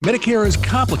Medicare is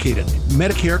complicated.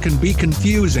 Medicare can be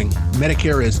confusing.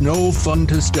 Medicare is no fun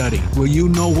to study. Will you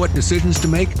know what decisions to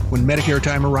make when Medicare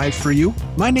time arrives for you?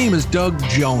 My name is Doug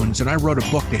Jones, and I wrote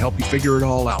a book to help you figure it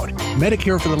all out.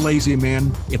 Medicare for the Lazy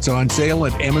Man. It's on sale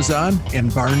at Amazon and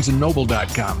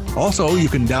BarnesandNoble.com. Also, you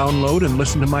can download and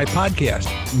listen to my podcast,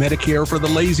 Medicare for the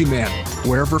Lazy Man,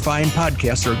 wherever fine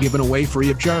podcasts are given away free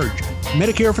of charge.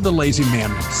 Medicare for the Lazy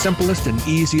Man, simplest and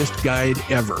easiest guide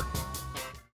ever.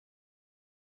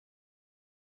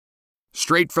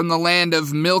 Straight from the land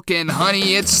of milk and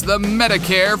honey, it's the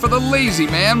Medicare for the Lazy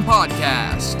Man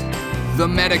podcast. The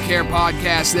Medicare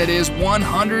podcast that is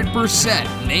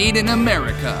 100% made in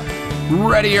America.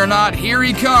 Ready or not, here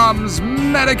he comes,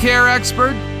 Medicare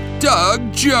expert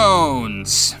Doug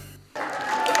Jones.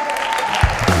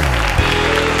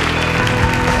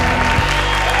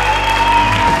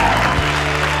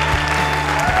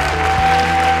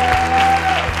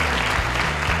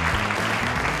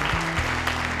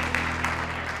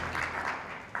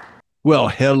 Well,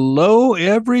 hello,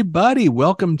 everybody.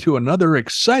 Welcome to another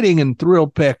exciting and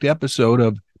thrill-packed episode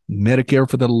of Medicare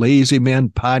for the Lazy Man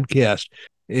podcast.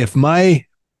 If my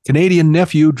Canadian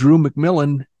nephew, Drew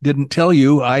McMillan, didn't tell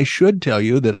you, I should tell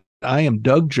you that I am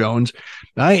Doug Jones.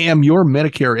 I am your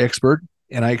Medicare expert,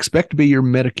 and I expect to be your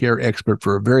Medicare expert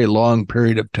for a very long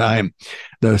period of time.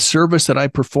 The service that I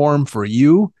perform for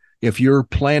you, if you're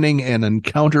planning an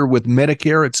encounter with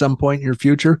Medicare at some point in your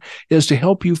future, is to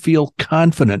help you feel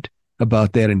confident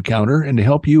about that encounter and to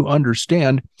help you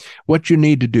understand what you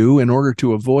need to do in order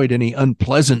to avoid any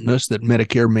unpleasantness that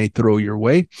Medicare may throw your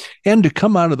way and to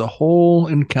come out of the whole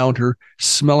encounter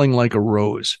smelling like a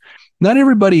rose. Not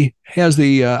everybody has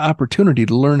the opportunity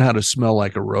to learn how to smell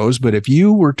like a rose, but if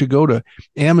you were to go to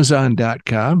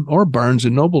Amazon.com or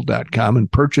BarnesandNoble.com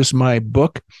and purchase my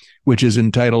book, which is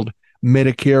entitled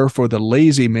Medicare for the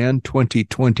Lazy Man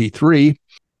 2023,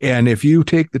 and if you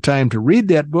take the time to read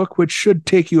that book, which should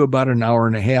take you about an hour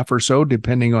and a half or so,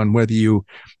 depending on whether you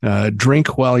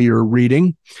drink while you're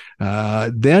reading,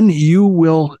 then you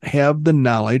will have the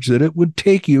knowledge that it would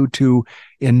take you to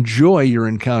enjoy your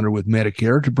encounter with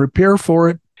Medicare, to prepare for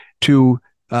it, to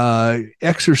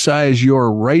exercise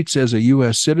your rights as a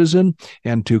U.S. citizen,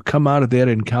 and to come out of that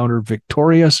encounter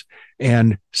victorious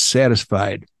and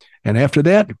satisfied. And after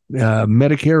that,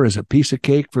 Medicare is a piece of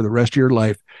cake for the rest of your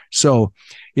life. So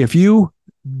if you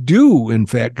do, in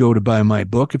fact, go to buy my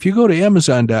book, if you go to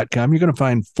Amazon.com, you're going to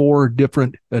find 4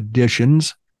 different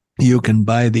editions. You can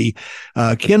buy the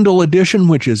Kindle edition,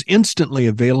 which is instantly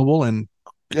available and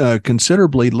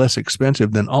considerably less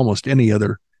expensive than almost any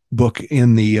other book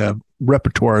in the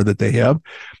repertoire that they have.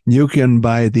 You can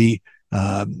buy the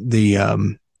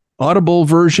Audible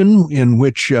version, in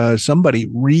which somebody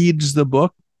reads the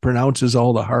book, pronounces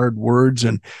all the hard words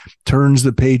and turns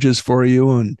the pages for you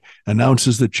and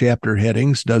announces the chapter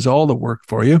headings, does all the work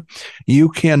for you. You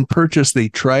can purchase the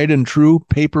tried and true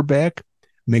paperback.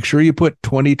 Make sure you put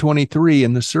 2023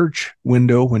 in the search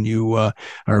window when you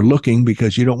are looking,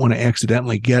 because you don't want to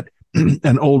accidentally get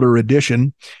an older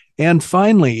edition. And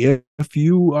finally, if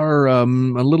you are a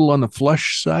little on the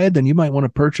flush side, then you might want to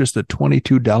purchase the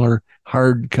 $22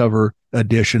 hardcover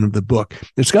edition of the book.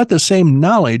 It's got the same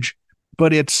knowledge,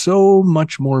 but it's so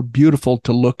much more beautiful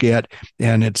to look at,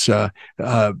 and it's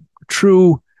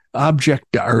true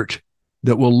object art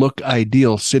that will look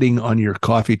ideal sitting on your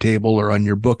coffee table or on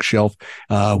your bookshelf.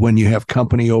 When you have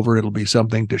company over, it'll be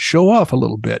something to show off a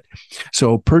little bit.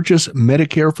 So purchase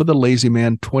Medicare for the Lazy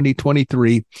Man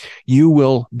 2023. You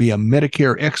will be a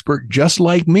Medicare expert just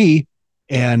like me,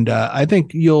 and I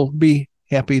think you'll be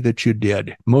happy that you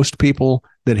did. Most people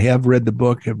that have read the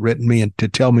book have written me and to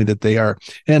tell me that they are.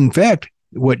 And in fact,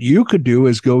 what you could do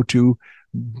is go to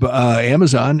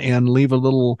Amazon and leave a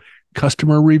little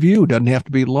customer review. Doesn't have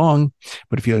to be long,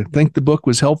 but if you think the book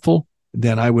was helpful,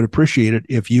 then I would appreciate it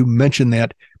if you mention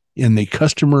that in the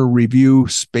customer review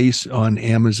space on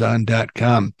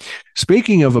Amazon.com.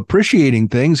 Speaking of appreciating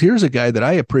things, here's a guy that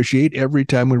I appreciate every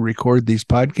time we record these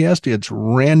podcasts. It's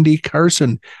Randy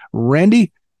Carson.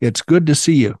 Randy, it's good to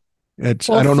see you. Well,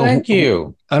 I don't know. Thank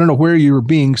you. I don't know where you're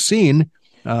being seen.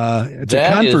 It's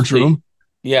a conference room.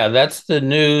 Yeah, that's the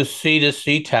new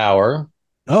C2C tower.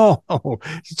 Oh,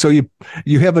 so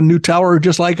you have a new tower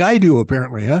just like I do,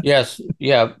 apparently, huh? Yes,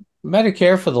 yeah.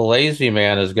 Medicare for the Lazy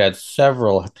Man has got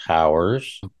several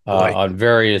towers on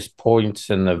various points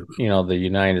in the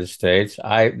United States.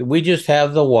 We just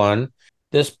have the one.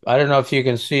 This, I don't know if you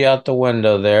can see out the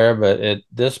window there, but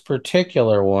this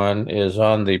particular one is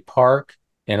on the park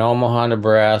in Omaha,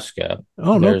 Nebraska.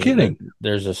 Oh, no kidding.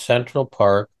 There's a central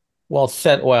park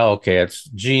Okay, it's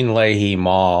Gene Leahy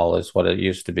Mall is what it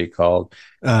used to be called.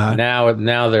 Uh,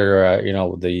 Now they're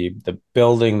the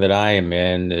building that I am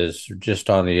in is just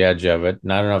on the edge of it,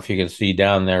 and I don't know if you can see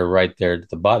down there, right there at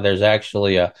the bottom. There's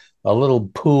actually a little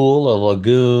pool, a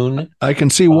lagoon, I can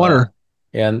see uh, water.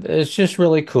 and it's just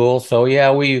really cool. So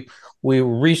yeah, we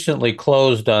recently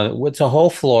closed on it's a whole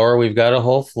floor. We've got a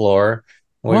whole floor.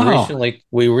 Wow.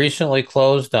 We recently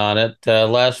closed on it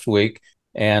last week,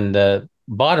 and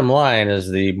bottom line is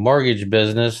the mortgage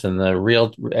business and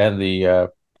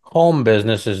the home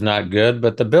business is not good,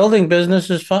 but the building business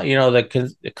is fine.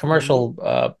 The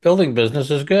commercial building business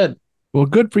is good. Well,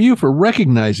 good for you for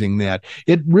recognizing that.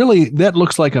 That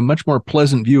looks like a much more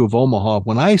pleasant view of Omaha.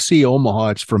 When I see Omaha,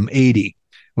 it's from 80.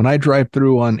 When I drive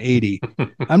through on 80,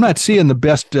 I'm not seeing the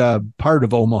best part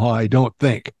of Omaha, I don't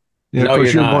think. Yeah, of No,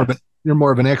 course, you're not. you're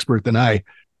more of an expert than I,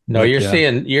 No, but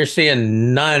you're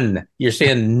seeing none. You're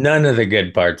seeing none of the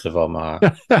good parts of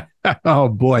Omaha. oh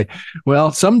boy.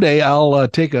 Well, someday I'll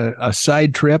take a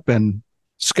side trip and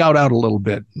scout out a little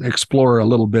bit, explore a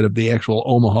little bit of the actual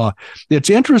Omaha. It's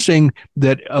interesting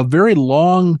that a very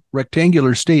long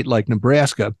rectangular state like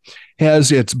Nebraska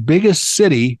has its biggest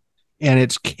city and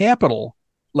its capital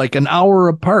like an hour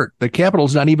apart. The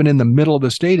capital's not even in the middle of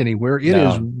the state anywhere. It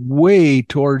is No, way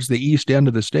towards the east end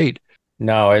of the state.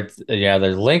 no,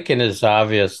 the Lincoln is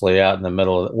obviously out in the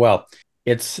middle of well,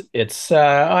 it's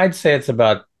I'd say it's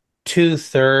about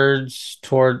two-thirds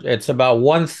toward it's about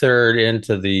one-third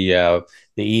into the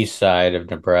east side of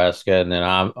Nebraska, and then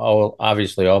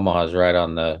obviously Omaha's right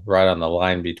on the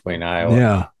line between Iowa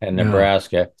Yeah. and Yeah.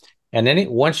 Nebraska. And then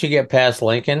once you get past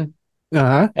Lincoln,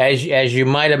 Uh-huh. as you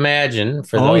might imagine,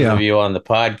 for Oh those of yeah. you on the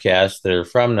podcast that are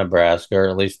from Nebraska or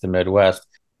at least the Midwest,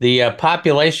 the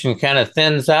population kind of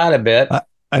thins out a bit.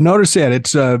 I noticed that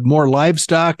it's more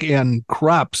livestock and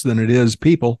crops than it is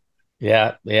people.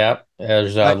 Yeah, yeah.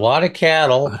 There's a I, lot of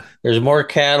cattle. There's more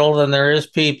cattle than there is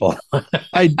people.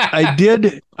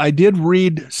 I did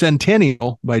read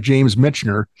Centennial by James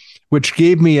Michener, which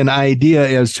gave me an idea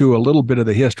as to a little bit of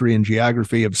the history and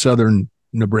geography of southern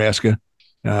Nebraska,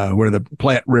 where the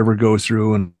Platte River goes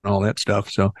through and all that stuff.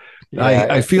 So Yeah,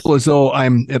 I feel as though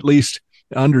I'm at least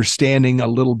understanding a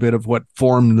little bit of what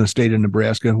formed the state of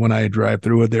Nebraska when I drive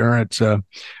through it there. It's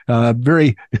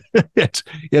very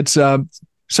it's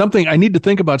something I need to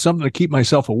think about, something to keep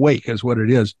myself awake is what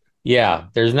it is. yeah.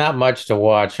 There's not much to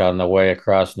watch on the way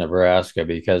across Nebraska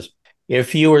because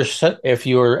if you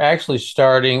were actually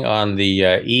starting on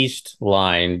the east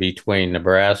line between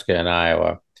Nebraska and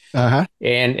Iowa, Uh-huh.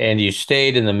 and you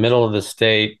stayed in the middle of the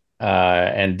state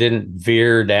and didn't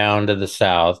veer down to the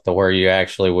south to where you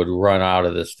actually would run out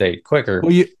of the state quicker.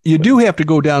 Well, you do have to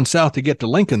go down south to get to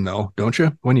Lincoln, though, don't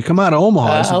you? When you come out of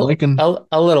Omaha, isn't Lincoln?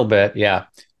 A little bit, yeah,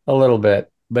 a little bit.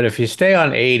 But if you stay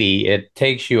on 80, it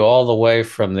takes you all the way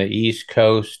from the East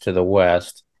Coast to the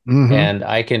West. Mm-hmm. And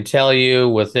I can tell you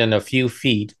within a few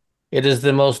feet, it is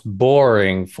the most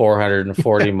boring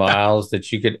 440 miles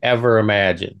that you could ever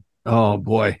imagine. Oh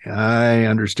boy, I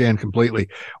understand completely.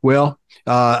 Well,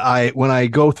 I when I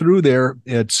go through there,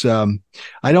 it's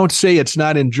I don't say it's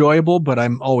not enjoyable, but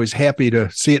I'm always happy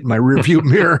to see it in my rearview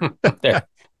mirror. There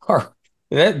are,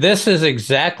 this is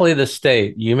exactly the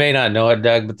state. You may not know it,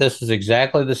 Doug, but this is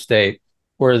exactly the state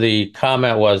where the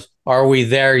comment was, "Are we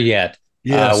there yet?"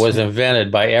 Yes, Was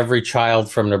invented by every child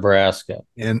from Nebraska.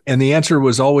 and the answer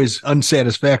was always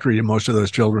unsatisfactory to most of those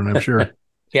children, I'm sure.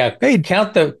 Yeah, Hey,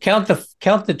 count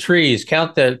the trees,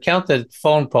 count the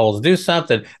phone poles, do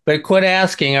something, but quit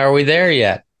asking, "Are we there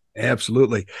yet?"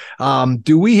 absolutely.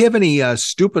 Do we have any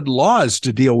stupid laws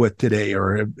to deal with today,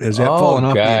 or has that Oh fallen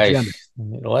off the agenda?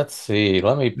 gosh, let's see.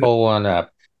 Let me pull one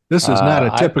up. This is not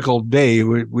a I typical day.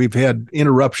 We've had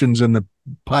interruptions in the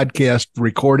podcast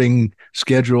recording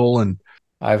schedule, and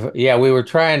I've yeah, we were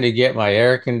trying to get my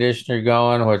air conditioner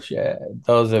going, which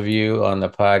those of you on the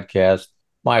podcast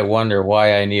might wonder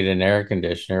why I need an air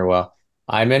conditioner. Well,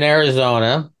 I'm in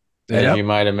Arizona, as yep. you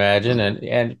might imagine,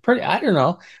 and pretty. I don't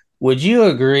know. Would you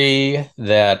agree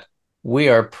that we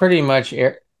are pretty much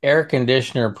air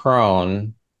conditioner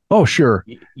prone Oh, sure.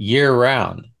 year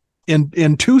round?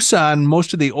 In Tucson,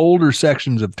 most of the older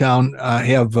sections of town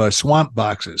have swamp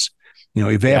boxes, Yeah,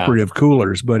 evaporative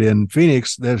coolers. But in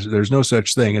Phoenix, there's no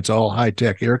such thing. It's all high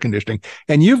tech air conditioning,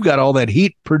 and you've got all that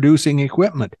heat producing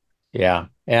equipment. yeah.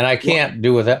 And I Well, can't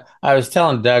do without. I was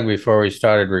telling Doug before we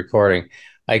started recording,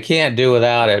 I can't do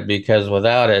without it because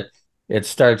without it, it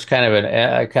starts kind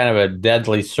of a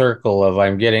deadly circle of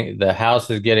I'm getting the house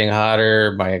is getting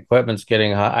hotter, my equipment's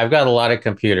getting hot. I've got a lot of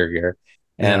computer gear,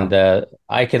 yeah. and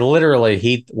I can literally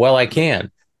heat. Well, I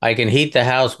can. I can heat the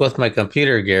house with my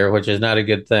computer gear, which is not a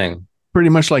good thing. pretty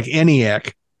much like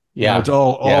ENIAC. Yeah. It's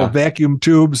all vacuum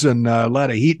tubes and a lot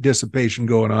of heat dissipation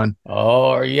going on.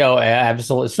 Oh,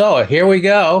 absolutely. So here we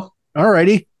go. All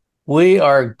righty. We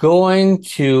are going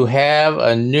to have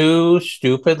a new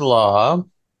stupid law.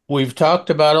 We've talked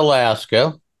about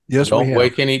Alaska. Yes, we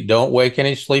have. Don't wake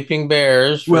any sleeping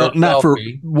bears for Well, a not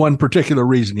selfie. for one particular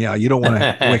reason. Yeah, you don't want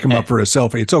to wake them up for a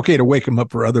selfie. It's okay to wake them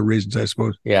up for other reasons, I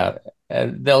suppose. Yeah,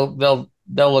 and they'll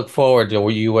look forward to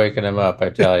you waking them up. I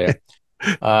tell you.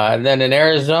 And then in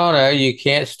Arizona, you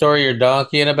can't store your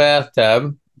donkey in a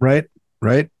bathtub. Right.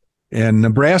 And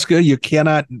Nebraska, you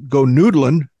cannot go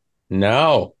noodling.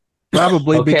 No.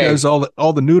 Probably Okay. because all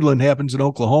the noodling happens in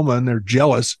Oklahoma and they're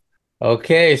jealous.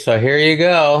 Okay, so here you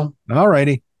go. All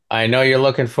righty. I know you're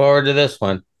looking forward to this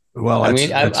one. Well,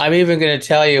 I'm even going to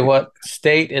tell you what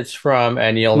state it's from,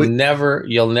 and you'll never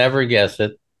guess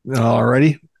it. All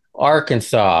righty.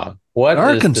 Arkansas. What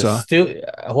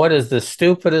is the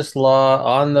stupidest law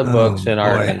on the books in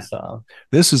Arkansas?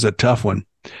 This is a tough one.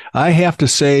 I have to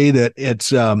say that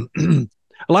it's a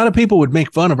lot of people would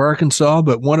make fun of Arkansas,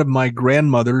 but one of my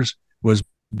grandmothers was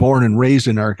born and raised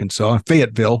in Arkansas,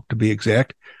 Fayetteville to be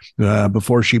exact,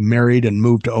 before she married and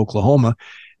moved to Oklahoma.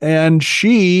 And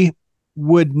she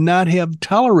would not have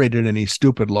tolerated any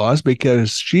stupid laws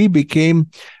because she became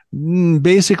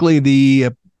basically the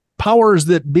powers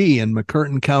that be in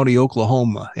McCurtain County,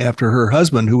 Oklahoma, after her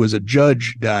husband, who was a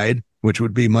judge, died, which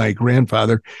would be my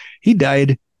grandfather. He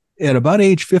died at about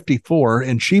age 54,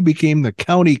 and she became the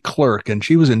county clerk, and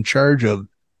she was in charge of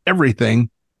everything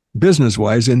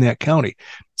business-wise in that county.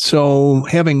 So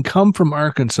having come from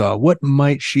Arkansas, what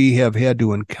might she have had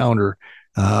to encounter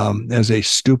as a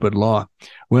stupid law?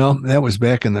 Well, that was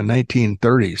back in the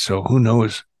 1930s, so who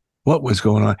knows what was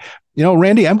going on.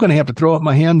 Randy, I'm going to have to throw up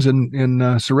my hands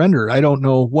and surrender. I don't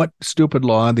know what stupid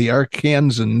law the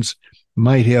Arkansans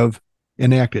might have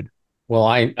enacted. Well,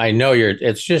 I know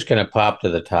it's just going to pop to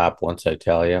the top once I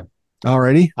tell you. All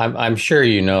righty. I'm sure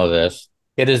you know this.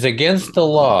 It is against the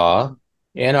law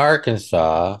in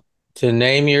Arkansas to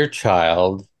name your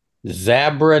child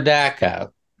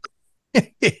Zabradaka.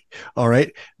 All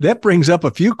right. That brings up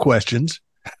a few questions.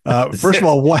 First of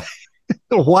all,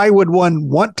 why would one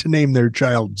want to name their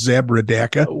child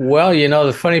Zabradaka? Well,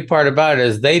 the funny part about it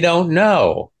is they don't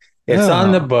know. It's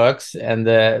on the books, and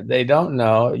they don't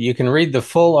know. You can read the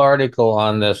full article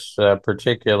on this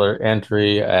particular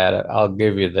entry I'll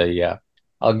give you the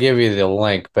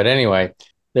link. But anyway,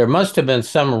 there must have been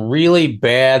some really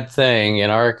bad thing in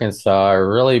Arkansas, a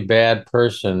really bad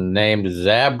person named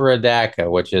Zabradaka,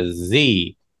 which is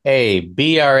Zabradaka,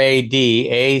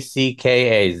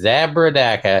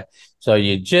 Zabradaka. So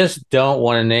you just don't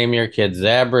want to name your kid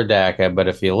Zabradaka. But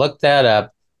if you look that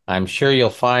up, I'm sure you'll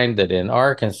find that in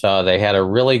Arkansas, they had a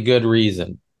really good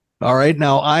reason. All right.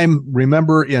 Now, I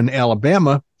remember in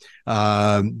Alabama,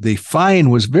 the fine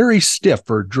was very stiff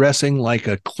for dressing like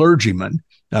a clergyman.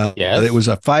 Yes. It was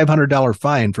a $500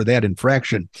 fine for that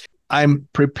infraction. I'm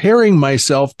preparing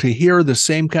myself to hear the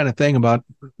same kind of thing about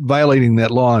violating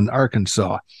that law in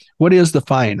Arkansas. What is the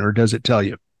fine, or does it tell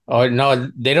you? Oh,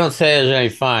 no, they don't say there's any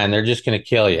fine. They're just going to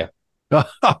kill you.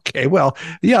 Okay, well,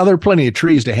 yeah, there are plenty of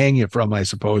trees to hang you from, I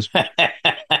suppose.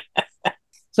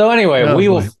 So anyway, we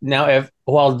will now,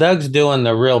 while Doug's doing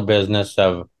the real business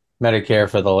of Medicare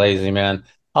for the lazy man,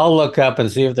 I'll look up and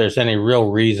see if there's any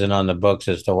real reason on the books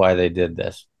as to why they did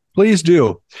this. Please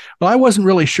do. Well, I wasn't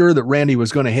really sure that Randy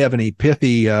was going to have any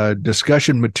pithy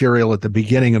discussion material at the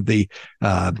beginning of the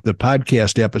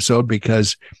podcast episode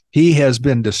because he has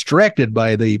been distracted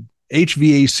by the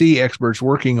HVAC experts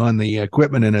working on the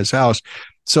equipment in his house.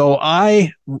 So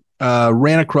I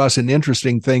ran across an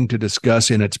interesting thing to discuss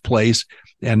in its place,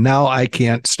 and now I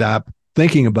can't stop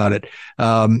thinking about it.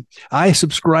 I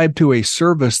subscribe to a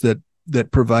service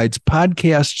that provides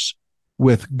podcasts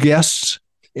with guests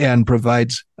and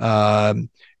provides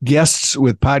guests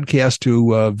with podcasts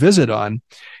to visit on.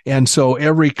 And so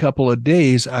every couple of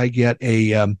days, I get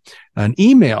an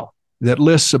email that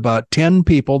lists about 10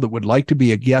 people that would like to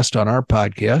be a guest on our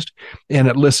podcast, and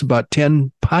it lists about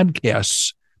 10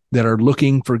 podcasts that are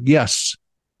looking for guests.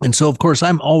 And so, of course,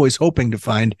 I'm always hoping to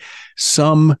find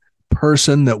some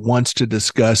person that wants to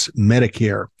discuss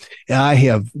Medicare. And I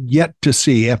have yet to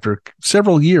see, after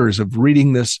several years of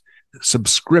reading this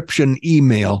subscription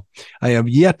email, I have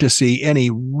yet to see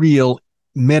any real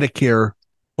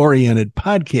Medicare-oriented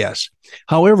podcasts.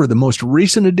 However, the most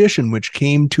recent edition, which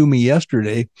came to me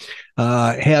yesterday,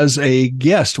 has a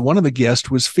guest. One of the guests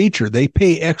was featured. They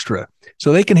pay extra.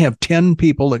 So they can have 10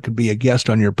 people that could be a guest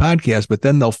on your podcast, but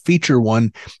then they'll feature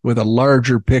one with a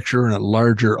larger picture and a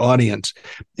larger audience.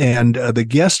 And the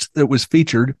guest that was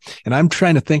featured, and I'm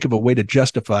trying to think of a way to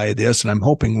justify this, and I'm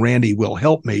hoping Randy will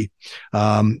help me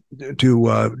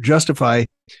to justify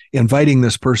inviting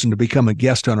this person to become a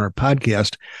guest on our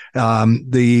podcast.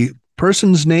 The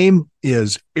person's name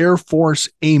is Air Force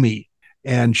Amy.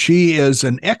 And she is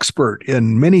an expert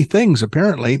in many things,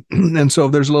 apparently. And so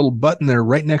there's a little button there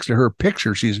right next to her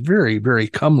picture. She's very, very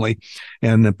comely.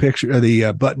 And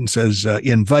the button says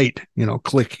invite,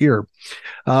 click here.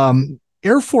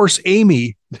 Air Force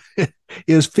Amy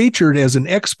is featured as an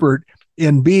expert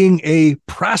in being a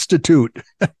prostitute.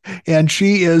 And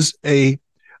she is a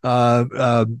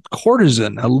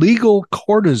courtesan, a legal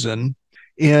courtesan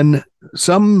in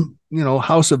some,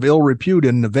 house of ill repute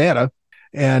in Nevada.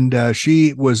 And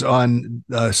she was on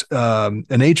an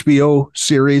HBO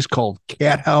series called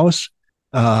Cat House.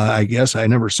 I guess I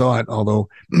never saw it, although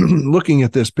looking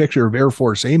at this picture of Air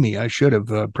Force Amy, I should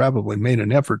have probably made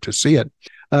an effort to see it.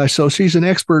 So she's an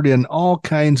expert in all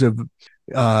kinds of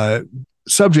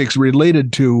subjects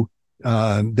related to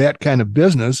that kind of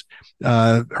business.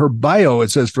 Her bio,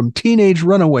 it says, from teenage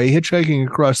runaway hitchhiking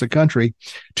across the country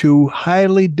to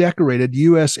highly decorated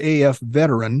USAF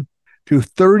veteran to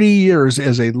 30 years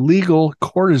as a legal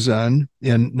courtesan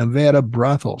in Nevada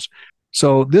brothels.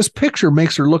 So this picture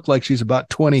makes her look like she's about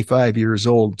 25 years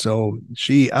old. So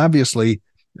she obviously,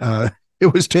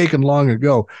 it was taken long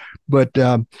ago. But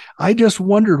I just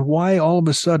wondered why all of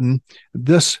a sudden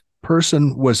this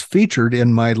person was featured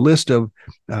in my list of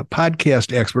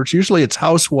podcast experts. Usually it's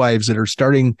housewives that are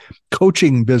starting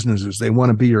coaching businesses. They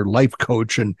want to be your life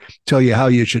coach and tell you how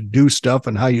you should do stuff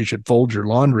and how you should fold your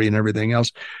laundry and everything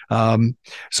else.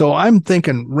 So I'm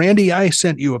thinking, Randy, I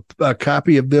sent you a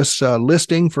copy of this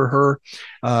listing for her.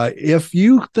 If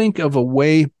you think of a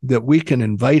way that we can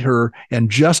invite her and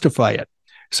justify it,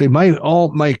 say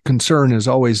my concern is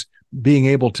always being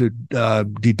able to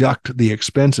deduct the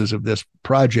expenses of this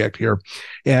project here.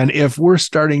 And if we're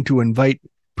starting to invite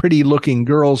pretty looking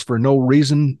girls for no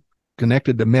reason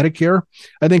connected to Medicare,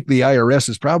 I think the IRS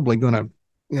is probably going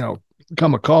to,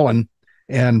 come a calling,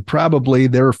 and probably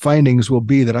their findings will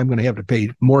be that I'm going to have to pay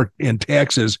more in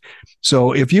taxes.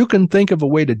 So if you can think of a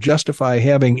way to justify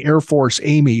having Air Force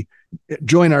Amy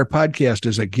join our podcast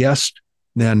as a guest,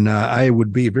 then I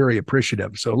would be very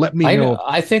appreciative. So let me know.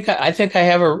 I think I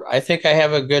have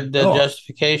a good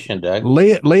justification, Doug.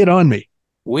 Lay it on me.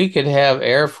 We could have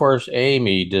Air Force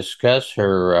Amy discuss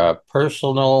her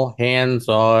personal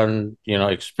hands-on,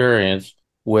 experience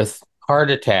with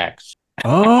heart attacks.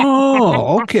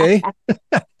 Oh, okay.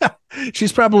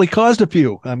 She's probably caused a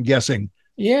few, I'm guessing.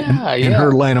 Yeah, in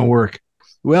her line of work.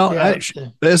 Well, yeah.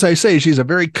 As I say, she's a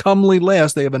very comely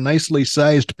lass. They have a nicely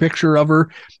sized picture of her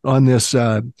on this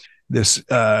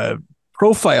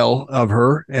profile of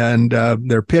her, and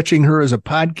they're pitching her as a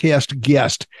podcast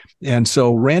guest. And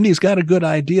so Randy's got a good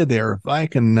idea there. If I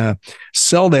can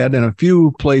sell that in a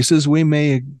few places, we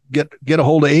may get a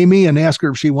hold of Amy and ask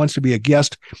her if she wants to be a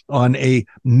guest on a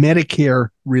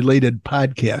Medicare-related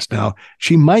podcast. Now,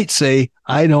 she might say,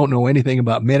 I don't know anything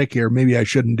about Medicare. Maybe I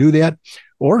shouldn't do that.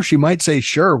 Or she might say,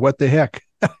 sure, what the heck?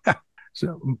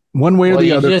 So one way or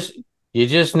the other. You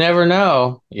just never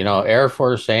know. Air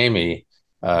Force Amy,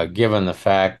 given the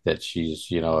fact that she's,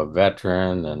 a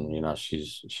veteran and,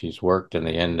 she's worked in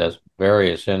the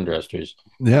various industries.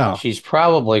 Yeah. She's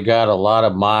probably got a lot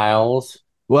of miles.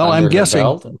 Well, I'm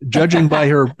guessing, judging by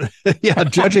her,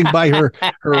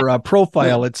 her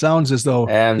profile, it sounds as though,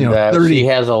 and 30. She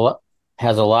has a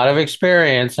lot of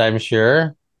experience, I'm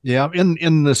sure. Yeah,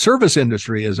 in the service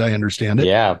industry, as I understand it.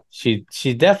 Yeah, she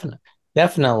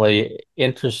definitely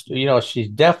interested. She's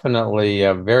definitely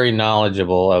very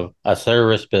knowledgeable of a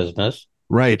service business.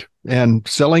 Right, and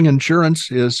selling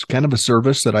insurance is kind of a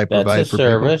service that I provide. That's a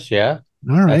service, people. Yeah.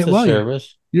 All right, well,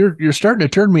 service. You're starting to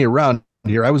turn me around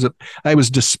here. I was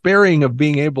despairing of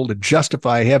being able to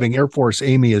justify having Air Force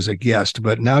Amy as a guest,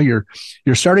 but now you're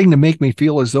starting to make me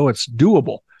feel as though it's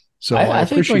doable. So I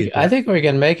appreciate that. I think we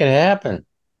can make it happen.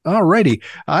 All righty.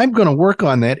 I'm going to work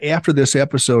on that after this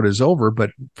episode is over. But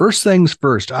first things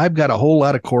first, I've got a whole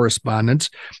lot of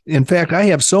correspondence. In fact, I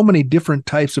have so many different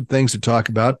types of things to talk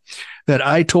about that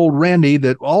I told Randy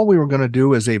that all we were going to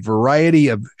do is a variety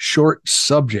of short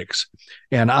subjects.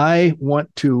 And I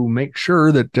want to make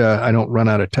sure that I don't run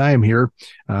out of time here.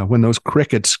 When those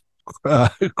crickets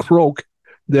croak,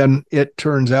 then it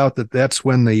turns out that that's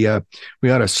when we ought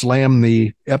to slam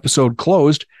the episode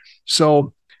closed.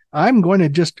 So I'm going to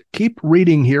just keep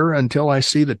reading here until I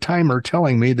see the timer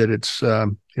telling me that it's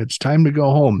time to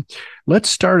go home. Let's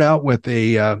start out with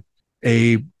a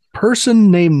person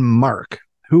named Mark,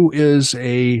 who is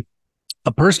a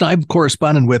person I've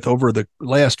corresponded with over the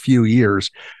last few years.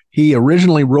 He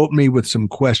originally wrote me with some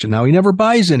questions. Now, he never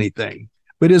buys anything,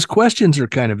 but his questions are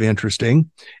kind of interesting.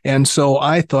 And so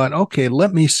I thought, okay,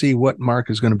 let me see what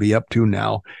Mark is going to be up to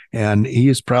now. And he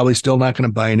is probably still not going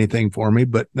to buy anything from me,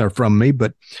 but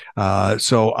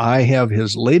so I have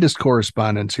his latest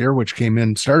correspondence here, which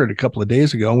started a couple of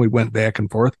days ago, and we went back and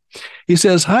forth. He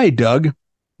says, "Hi, Doug."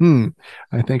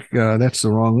 I think that's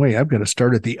the wrong way. I've got to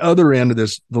start at the other end of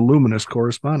this voluminous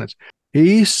correspondence.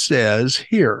 He says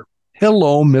here,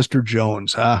 "Hello, Mr.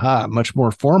 Jones." Aha, much more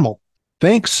formal.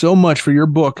 "Thanks so much for your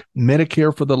book,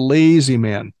 Medicare for the Lazy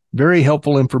Man. Very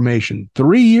helpful information.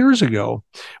 3 years ago,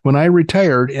 when I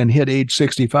retired and hit age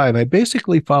 65, I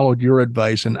basically followed your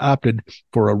advice and opted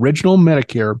for original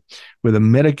Medicare with a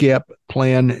Medigap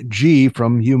Plan G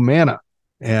from Humana.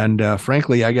 And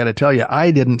frankly, I got to tell you,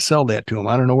 I didn't sell that to him.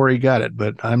 I don't know where he got it,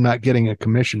 but I'm not getting a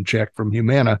commission check from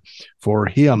Humana for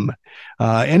him."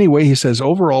 Anyway, he says,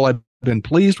 "Overall, I've been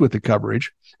pleased with the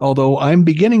coverage, although I'm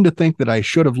beginning to think that I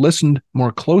should have listened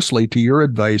more closely to your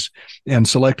advice and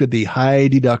selected the high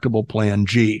deductible Plan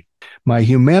G. My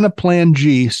Humana Plan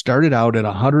G started out at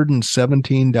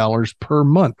 $117 per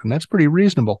month, and that's pretty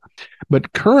reasonable.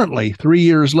 But currently, 3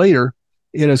 years later,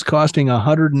 it is costing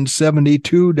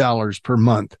 $172 per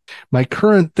month. My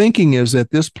current thinking is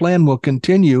that this plan will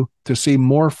continue to see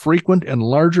more frequent and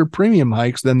larger premium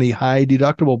hikes than the high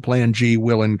deductible Plan G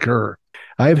will incur.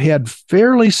 I've had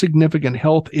fairly significant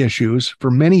health issues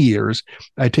for many years.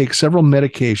 I take several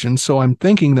medications, so I'm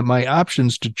thinking that my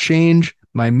options to change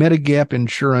my Medigap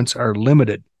insurance are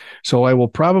limited. So I will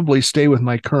probably stay with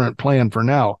my current plan for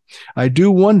now. I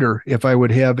do wonder if I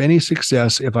would have any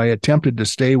success if I attempted to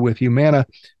stay with Humana,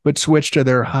 but switch to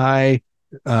their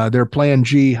Plan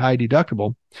G high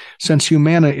deductible, since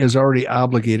Humana is already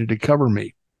obligated to cover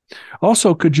me.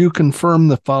 Also, could you confirm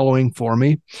the following for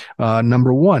me?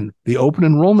 Number one, the open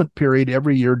enrollment period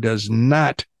every year does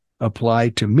not apply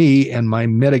to me and my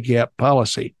Medigap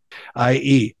policy,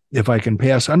 i.e., if I can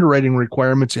pass underwriting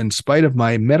requirements in spite of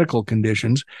my medical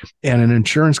conditions and an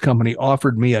insurance company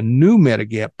offered me a new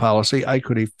Medigap policy, I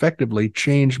could effectively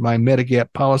change my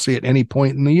Medigap policy at any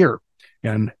point in the year.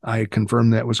 And I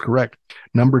confirmed that was correct.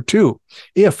 Number two,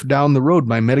 if down the road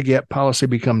my Medigap policy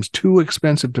becomes too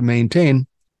expensive to maintain,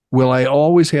 will I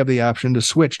always have the option to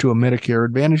switch to a Medicare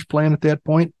Advantage plan at that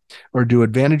point? Or do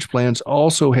Advantage plans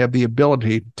also have the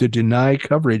ability to deny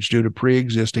coverage due to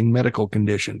pre-existing medical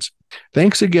conditions?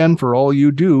 Thanks again for all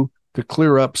you do to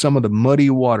clear up some of the muddy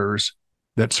waters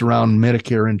that surround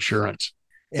Medicare insurance."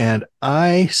 And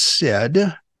I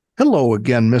said, "Hello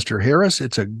again, Mr. Harris.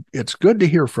 It's good to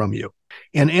hear from you.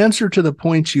 In answer to the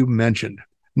points you mentioned,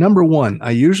 number one,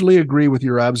 I always agree with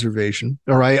your observation.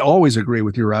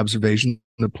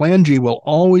 The Plan G will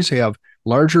always have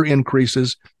larger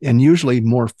increases and usually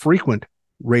more frequent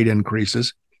rate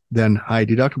increases than high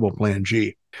deductible Plan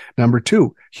G. Number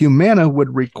two, Humana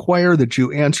would require that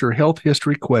you answer health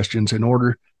history questions in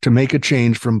order to make a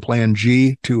change from Plan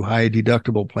G to high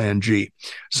deductible Plan G.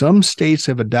 Some states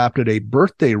have adopted a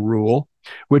birthday rule,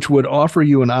 which would offer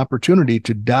you an opportunity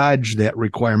to dodge that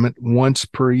requirement once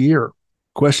per year.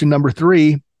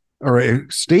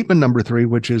 Statement number three,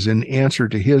 which is in answer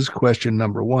to his question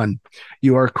number one,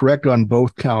 you are correct on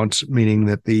both counts, meaning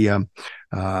that the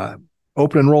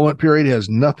open enrollment period has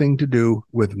nothing to do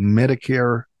with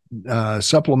Medicare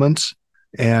supplements.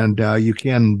 And you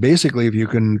can basically, if you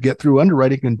can get through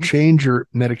underwriting, you can change your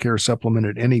Medicare supplement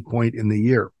at any point in the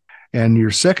year. And your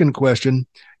second question,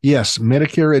 yes,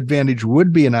 Medicare Advantage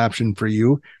would be an option for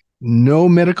you. No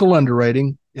medical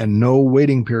underwriting and no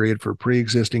waiting period for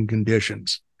pre-existing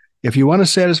conditions. If you want to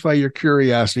satisfy your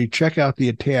curiosity, check out the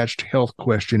attached health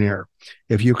questionnaire.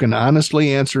 If you can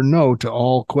honestly answer no to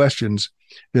all questions,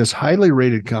 this highly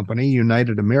rated company,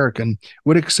 United American,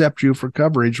 would accept you for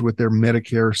coverage with their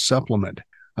Medicare supplement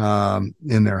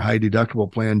in their high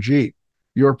deductible Plan G.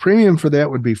 Your premium for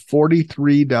that would be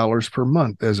 $43 per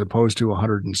month as opposed to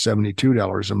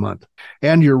 $172 a month.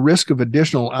 And your risk of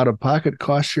additional out-of-pocket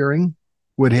cost sharing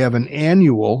would have an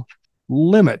annual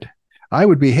limit. I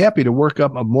would be happy to work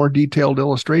up a more detailed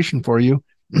illustration for you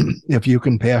if you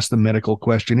can pass the medical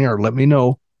questionnaire. Let me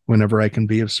know whenever I can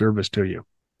be of service to you.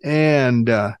 And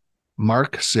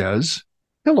Mark says,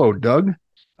 "Hello, Doug.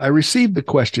 I received the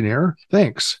questionnaire.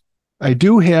 Thanks. I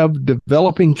do have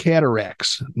developing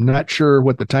cataracts. Not sure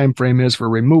what the time frame is for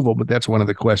removal, but that's one of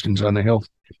the questions on the health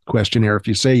questionnaire. If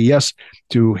you say yes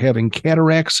to having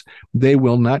cataracts, they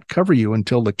will not cover you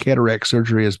until the cataract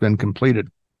surgery has been completed.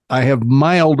 I have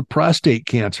mild prostate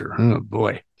cancer." Oh,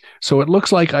 boy. "So it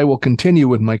looks like I will continue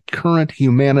with my current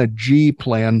Humana G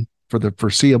plan for the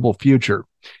foreseeable future.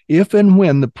 If and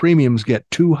when the premiums get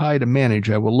too high to manage,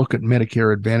 I will look at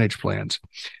Medicare Advantage plans.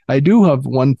 I do have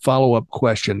one follow-up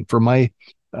question. For my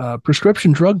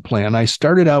prescription drug plan, I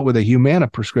started out with a Humana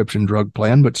prescription drug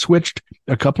plan, but switched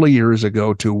a couple of years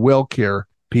ago to WellCare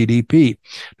PDP.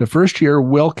 The first year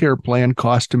WellCare plan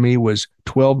cost to me was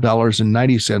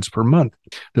 $12.90 per month.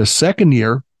 The second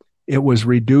year, it was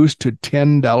reduced to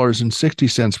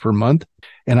 $10.60 per month.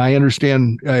 And I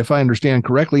understand, if I understand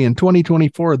correctly, in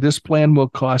 2024, this plan will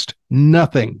cost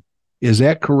nothing. Is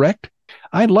that correct?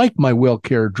 I like my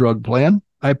WellCare drug plan.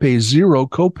 I pay zero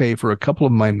copay for a couple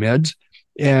of my meds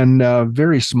and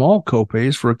very small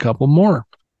copays for a couple more.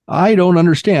 I don't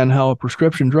understand how a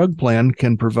prescription drug plan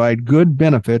can provide good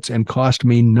benefits and cost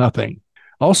me nothing.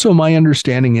 Also, my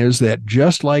understanding is that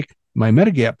just like my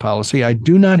Medigap policy, I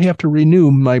do not have to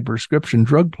renew my prescription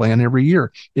drug plan every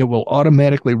year. It will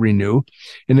automatically renew,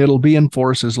 and it'll be in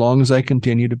force as long as I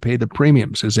continue to pay the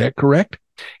premiums. Is that correct?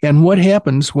 And what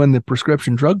happens when the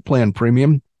prescription drug plan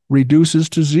premium reduces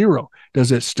to zero?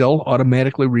 Does it still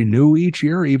automatically renew each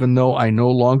year, even though I no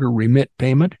longer remit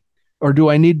payment? Or do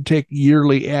I need to take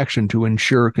yearly action to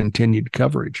ensure continued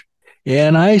coverage?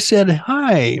 And I said,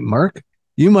 hi, Mark.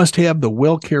 You must have the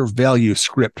WellCare Value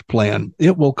Script plan.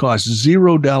 It will cost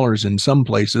 $0 in some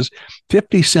places,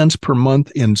 50 cents per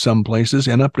month in some places,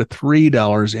 and up to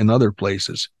 $3 in other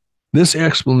places. This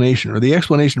explanation, or the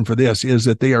explanation for this, is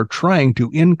that they are trying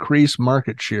to increase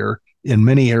market share in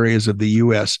many areas of the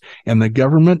U.S., and the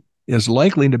government is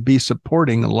likely to be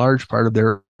supporting a large part of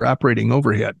their operating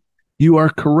overhead. You are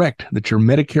correct that your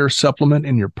Medicare supplement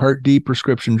and your Part D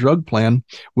prescription drug plan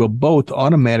will both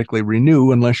automatically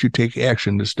renew unless you take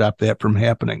action to stop that from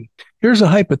happening. Here's a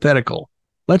hypothetical.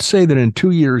 Let's say that in 2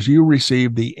 years you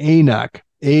receive the ANOC,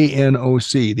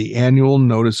 A-N-O-C, the Annual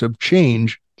Notice of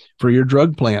Change for your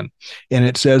drug plan, and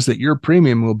it says that your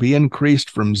premium will be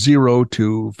increased from $0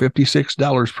 to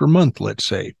 $56 per month, let's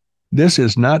say. This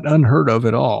is not unheard of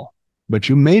at all, but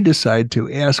you may decide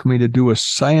to ask me to do a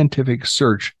scientific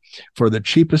search for the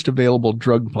cheapest available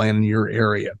drug plan in your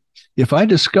area. If I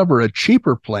discover a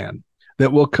cheaper plan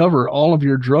that will cover all of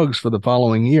your drugs for the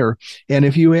following year, and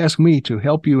if you ask me to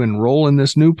help you enroll in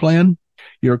this new plan,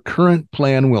 your current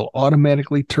plan will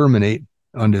automatically terminate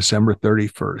on December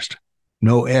 31st.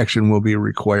 No action will be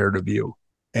required of you.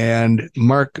 And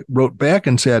Mark wrote back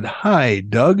and said, hi,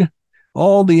 Doug.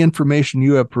 All the information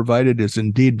you have provided is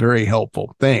indeed very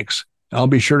helpful. Thanks. I'll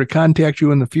be sure to contact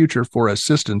you in the future for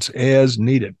assistance as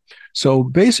needed. So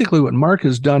basically what Mark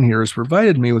has done here is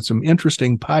provided me with some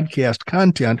interesting podcast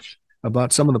content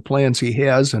about some of the plans he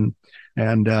has, and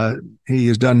he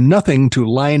has done nothing to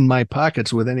line my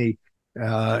pockets with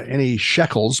any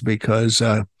shekels because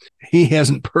he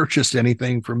hasn't purchased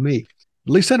anything from me.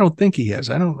 At least I don't think he has.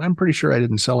 I'm pretty sure I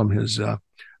didn't sell him his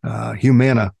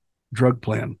Humana drug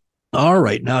plan. All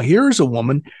right, now here's a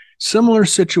woman. Similar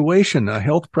situation, a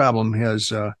health problem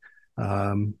has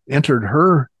entered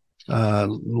her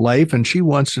life, and she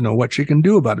wants to know what she can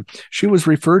do about it. She was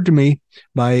referred to me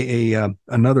by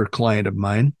another client of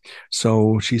mine.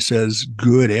 So she says,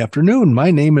 good afternoon. My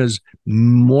name is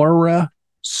Mora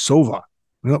Sova.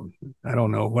 Well, I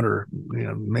don't know what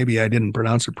maybe I didn't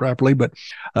pronounce it properly, but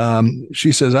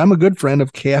she says, I'm a good friend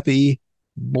of Kathy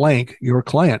Blank, your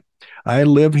client. I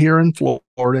live here in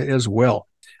Florida as well.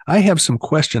 I have some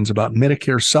questions about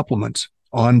Medicare supplements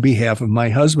on behalf of my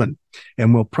husband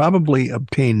and will probably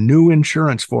obtain new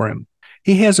insurance for him.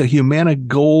 He has a Humana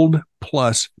Gold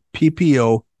Plus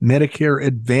PPO Medicare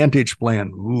Advantage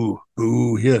plan.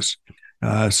 Yes.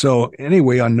 So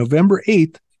anyway, on November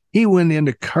 8th, he went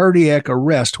into cardiac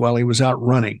arrest while he was out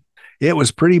running. It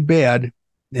was pretty bad,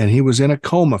 and he was in a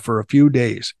coma for a few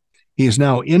days. He is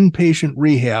now inpatient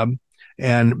rehab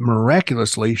and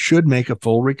miraculously should make a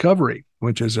full recovery,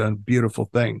 which is a beautiful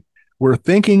thing. We're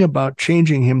thinking about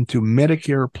changing him to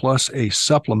Medicare plus a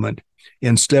supplement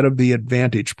instead of the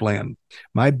Advantage plan.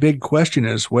 My big question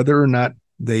is whether or not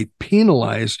they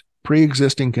penalized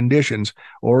pre-existing conditions,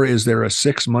 or is there a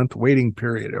 6-month waiting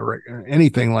period or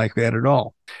anything like that at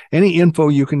all? Any info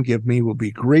you can give me will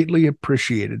be greatly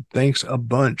appreciated. Thanks a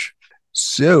bunch.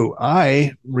 So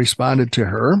I responded to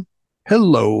her,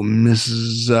 hello,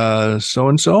 Mrs.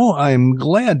 So-and-so. I'm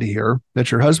glad to hear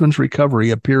that your husband's recovery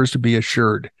appears to be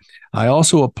assured. I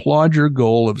also applaud your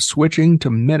goal of switching to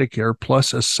Medicare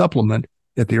plus a supplement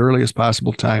at the earliest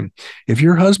possible time. If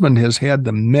your husband has had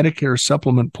the Medicare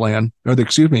supplement plan,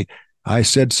 I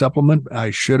said supplement,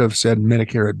 I should have said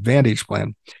Medicare Advantage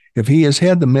plan. If he has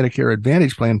had the Medicare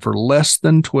Advantage plan for less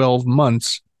than 12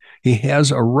 months, he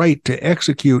has a right to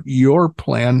execute your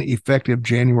plan effective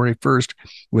January 1st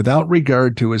without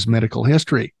regard to his medical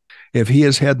history. If he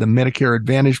has had the Medicare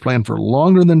Advantage plan for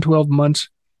longer than 12 months,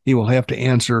 he will have to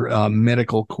answer a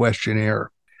medical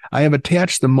questionnaire. I have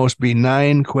attached the most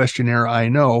benign questionnaire I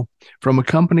know from a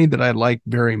company that I like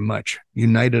very much,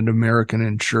 United American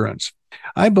Insurance.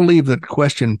 I believe that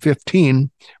question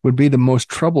 15 would be the most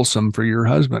troublesome for your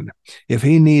husband. If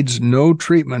he needs no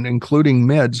treatment, including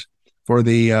meds, for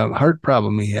the heart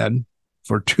problem he had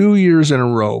for 2 years in a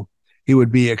row, he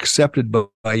would be accepted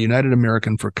by United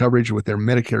American for coverage with their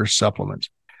Medicare supplements,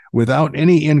 without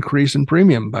any increase in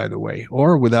premium, by the way,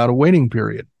 or without a waiting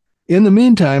period. In the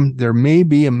meantime, there may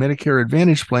be a Medicare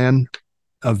Advantage plan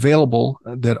available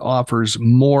that offers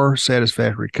more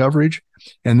satisfactory coverage,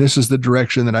 and this is the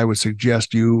direction that I would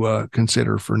suggest you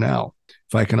consider for now.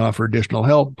 If I can offer additional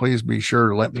help, please be sure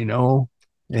to let me know.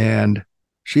 And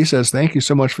she says, thank you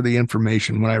so much for the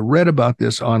information. When I read about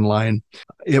this online,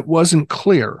 it wasn't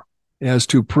clear as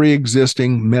to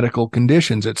pre-existing medical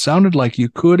conditions. It sounded like you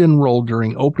could enroll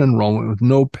during open enrollment with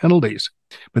no penalties,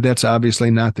 but that's obviously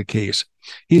not the case.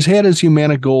 He's had his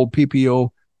Humana Gold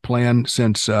PPO plan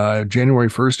since January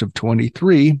 1st of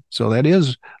 23, so that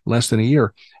is less than a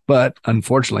year. But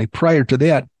unfortunately, prior to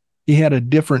that, he had a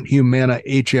different Humana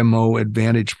HMO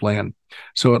Advantage plan.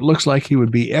 So it looks like he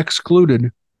would be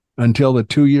excluded until the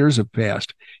 2 years have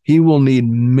passed. He will need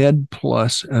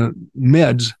meds.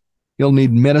 He'll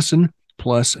need medicine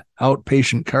plus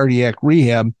outpatient cardiac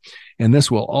rehab, and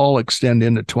this will all extend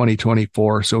into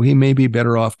 2024. So he may be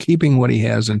better off keeping what he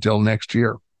has until next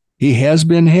year. He has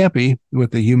been happy with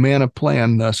the Humana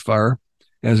plan thus far,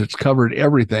 as it's covered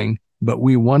everything, but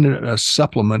we wanted a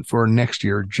supplement for next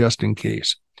year just in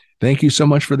case. Thank you so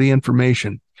much for the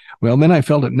information. Well, then I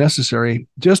felt it necessary,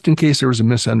 just in case there was a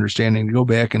misunderstanding, to go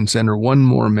back and send her one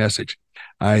more message.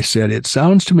 I said, it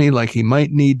sounds to me like he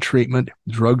might need treatment,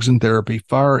 drugs, and therapy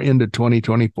far into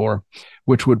 2024,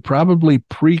 which would probably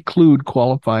preclude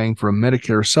qualifying for a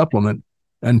Medicare supplement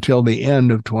until the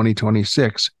end of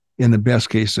 2026 in the best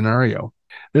case scenario.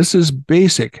 This is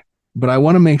basic, but I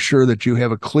want to make sure that you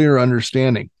have a clear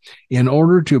understanding. In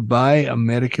order to buy a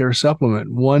Medicare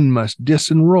supplement, one must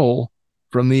disenroll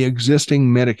from the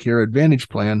existing Medicare Advantage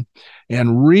plan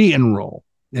and re-enroll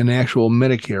in actual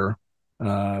Medicare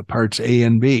Parts A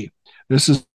and B. This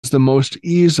is the most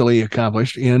easily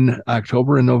accomplished in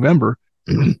October and November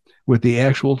with the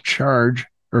actual charge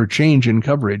or change in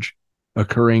coverage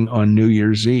occurring on New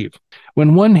Year's Eve.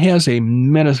 When one has a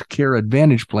Medicare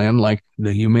Advantage plan like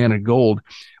the Humana Gold,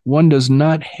 one does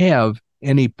not have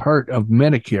any part of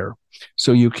Medicare,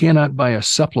 so you cannot buy a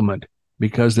supplement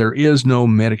because there is no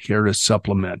Medicare to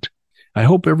supplement. I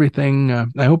hope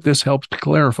this helps to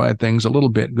clarify things a little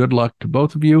bit. Good luck to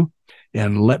both of you,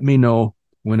 and let me know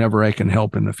whenever I can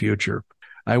help in the future.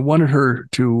 I wanted her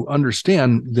to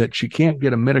understand that she can't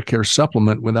get a Medicare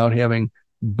supplement without having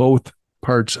both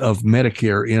parts of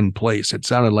Medicare in place. It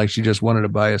sounded like she just wanted to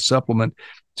buy a supplement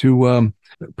to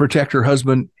protect her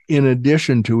husband in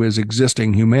addition to his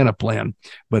existing Humana plan.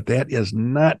 But that is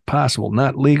not possible,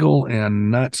 not legal,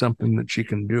 and not something that she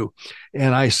can do.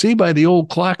 And I see by the old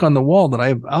clock on the wall that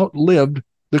I've outlived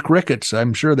the crickets.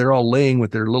 I'm sure they're all laying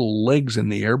with their little legs in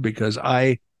the air because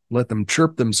I let them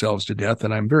chirp themselves to death,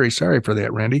 and I'm very sorry for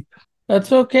that, Randy.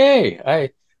 That's okay.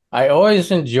 I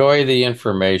always enjoy the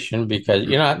information because,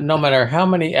 no matter how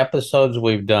many episodes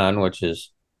we've done, which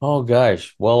is, oh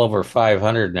gosh, well over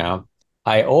 500 now,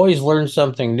 I always learn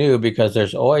something new because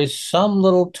there's always some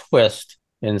little twist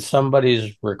in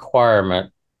somebody's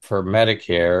requirement for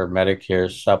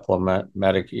Medicare supplement,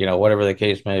 whatever the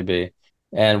case may be.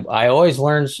 And I always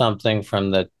learn something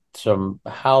from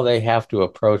how they have to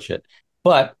approach it.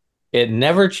 But it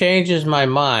never changes my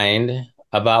mind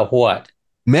about what?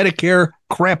 Medicare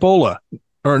crapola.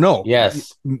 Or no.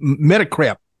 Yes.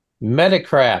 Medicrap.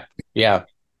 Medicrap. Yeah.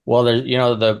 Well, there's,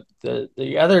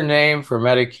 the other name for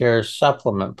Medicare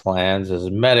supplement plans is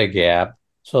Medigap.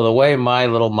 So the way my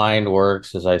little mind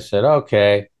works is I said,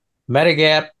 okay,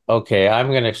 Medigap. Okay, I'm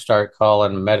going to start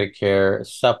calling Medicare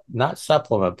not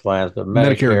supplement plans, but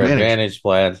Medicare Advantage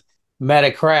plans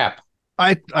Medicrap.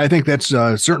 I think that's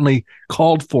certainly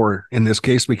called for in this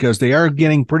case because they are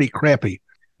getting pretty crappy.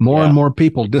 More and more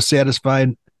people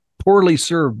dissatisfied, poorly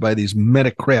served by these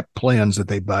Medicrap plans that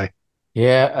they buy.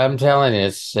 Yeah, I'm telling you,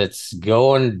 it's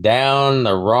going down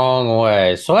the wrong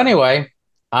way. So anyway,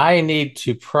 I need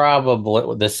to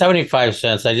probably, the 75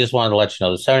 cents, I just wanted to let you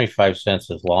know, the 75 cents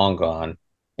is long gone.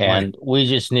 And we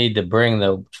just need to bring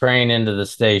the train into the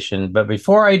station. But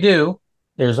before I do,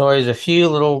 there's always a few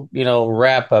little,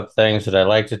 wrap-up things that I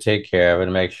like to take care of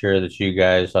and make sure that you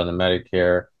guys on the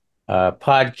Medicare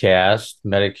podcast,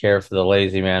 Medicare for the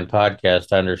Lazy Man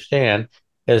podcast, understand.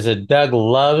 is that Doug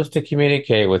loves to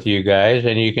communicate with you guys,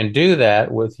 and you can do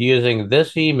that with using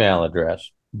this email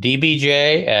address,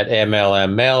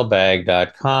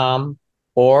 dbj@mlmmailbag.com,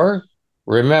 or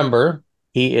remember,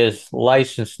 he is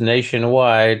licensed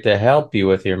nationwide to help you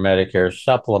with your Medicare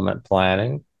supplement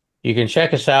planning. You can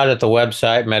check us out at the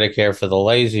website,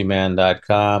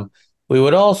 medicareforthelazyman.com. We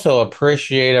would also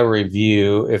appreciate a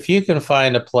review. If you can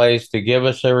find a place to give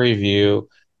us a review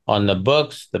on the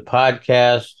books, the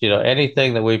podcast,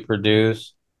 anything that we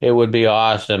produce, it would be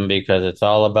awesome because it's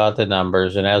all about the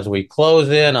numbers. And as we close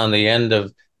in on the end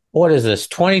of, what is this,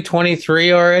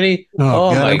 2023 already?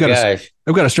 Oh God, my gosh.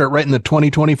 I've got to start writing the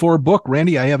 2024 book,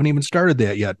 Randy. I haven't even started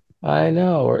that yet. I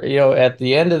know. At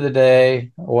the end of the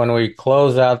day, when we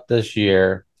close out this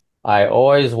year, I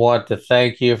always want to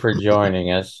thank you for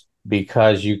joining us,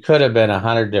 because you could have been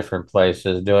 100 different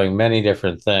places doing many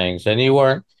different things, and you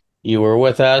weren't. You were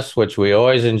with us, which we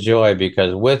always enjoy,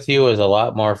 because with you is a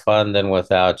lot more fun than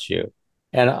without you.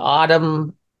 And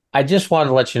Autumn, I just wanted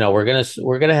to let you know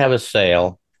we're gonna have a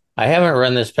sale. I haven't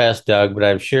run this past Doug, but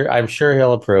I'm sure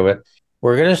he'll approve it.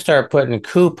 We're gonna start putting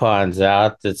coupons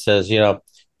out that says,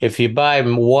 if you buy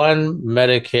one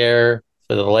Medicare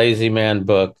for the Lazy Man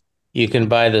book, you can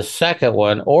buy the second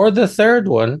one or the third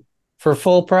one for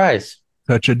full price.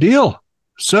 Such a deal.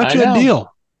 Such a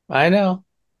deal. I know.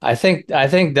 I think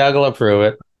Doug will approve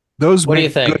it. Those what do you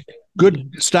think?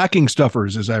 Good stocking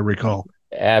stuffers, as I recall.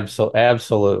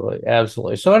 Absolutely.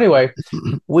 So anyway,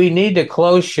 we need to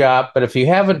close shop. But if you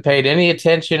haven't paid any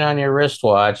attention on your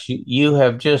wristwatch, you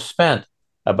have just spent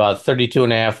about 32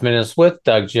 and a half minutes with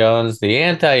Doug Jones, the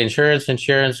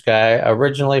insurance guy,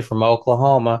 originally from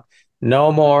Oklahoma.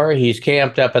 No more. He's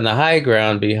camped up in the high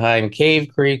ground behind Cave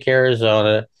Creek,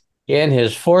 Arizona, in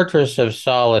his fortress of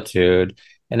solitude.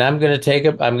 And I'm going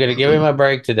to give him a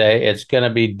break today. It's going to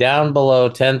be down below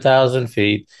 10,000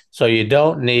 feet. So you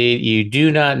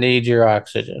do not need your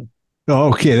oxygen.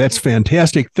 Okay, that's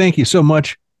fantastic. Thank you so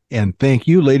much. And thank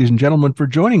you, ladies and gentlemen, for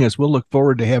joining us. We'll look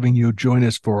forward to having you join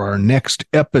us for our next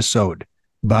episode.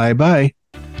 Bye-bye.